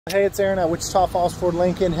Hey, it's Aaron at Wichita Falls Ford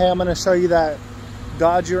Lincoln. Hey, I'm going to show you that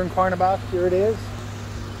Dodge you're inquiring about. Here it is.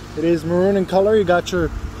 It is maroon in color. You got your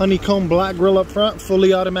honeycomb black grille up front,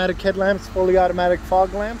 fully automatic headlamps, fully automatic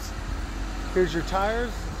fog lamps. Here's your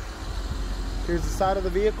tires. Here's the side of the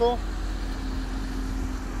vehicle.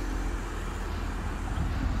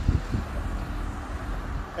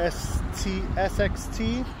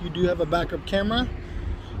 SXT. You do have a backup camera.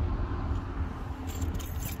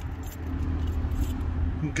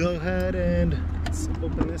 Go ahead and let's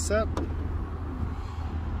open this up.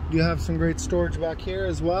 You have some great storage back here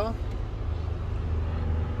as well.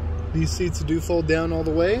 These seats do fold down all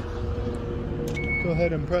the way. Go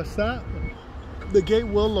ahead and press that. The gate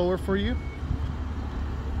will lower for you.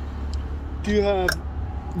 You have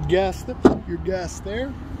gas, your gas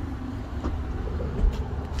there.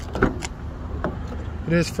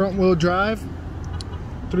 It is front wheel drive,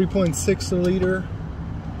 3.6 liter,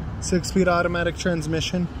 6-speed automatic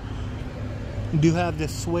transmission. You do have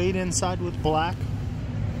this suede inside with black.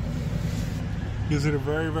 Gives it a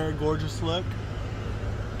very, very gorgeous look.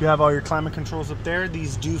 You have all your climate controls up there.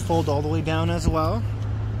 These do fold all the way down as well.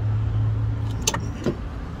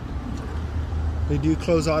 They do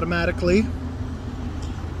close automatically.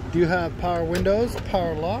 You have power windows,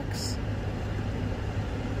 power locks.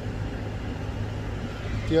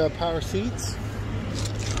 You have power seats.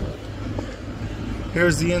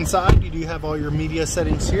 Here's the inside. You do have all your media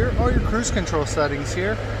settings here, all your cruise control settings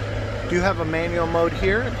here. You do have a manual mode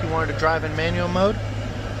here if you wanted to drive in manual mode.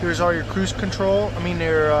 Here's all your cruise control,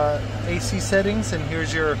 your AC settings, and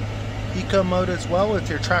here's your eco mode as well with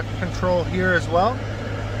your traction control here as well.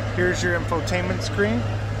 Here's your infotainment screen.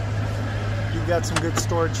 You've got some good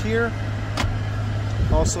storage here.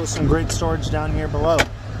 Also some great storage down here below.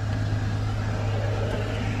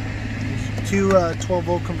 Two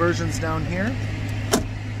 12-volt conversions down here.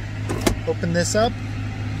 Open this up,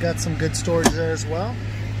 got some good storage there as well.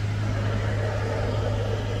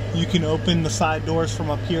 You can open the side doors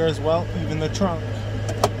from up here as well, even the trunk.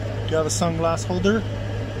 You have a sunglass holder,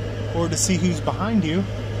 or to see who's behind you.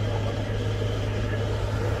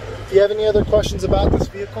 If you have any other questions about this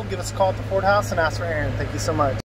vehicle, give us a call at the Ford House and ask for Aaron. Thank you so much.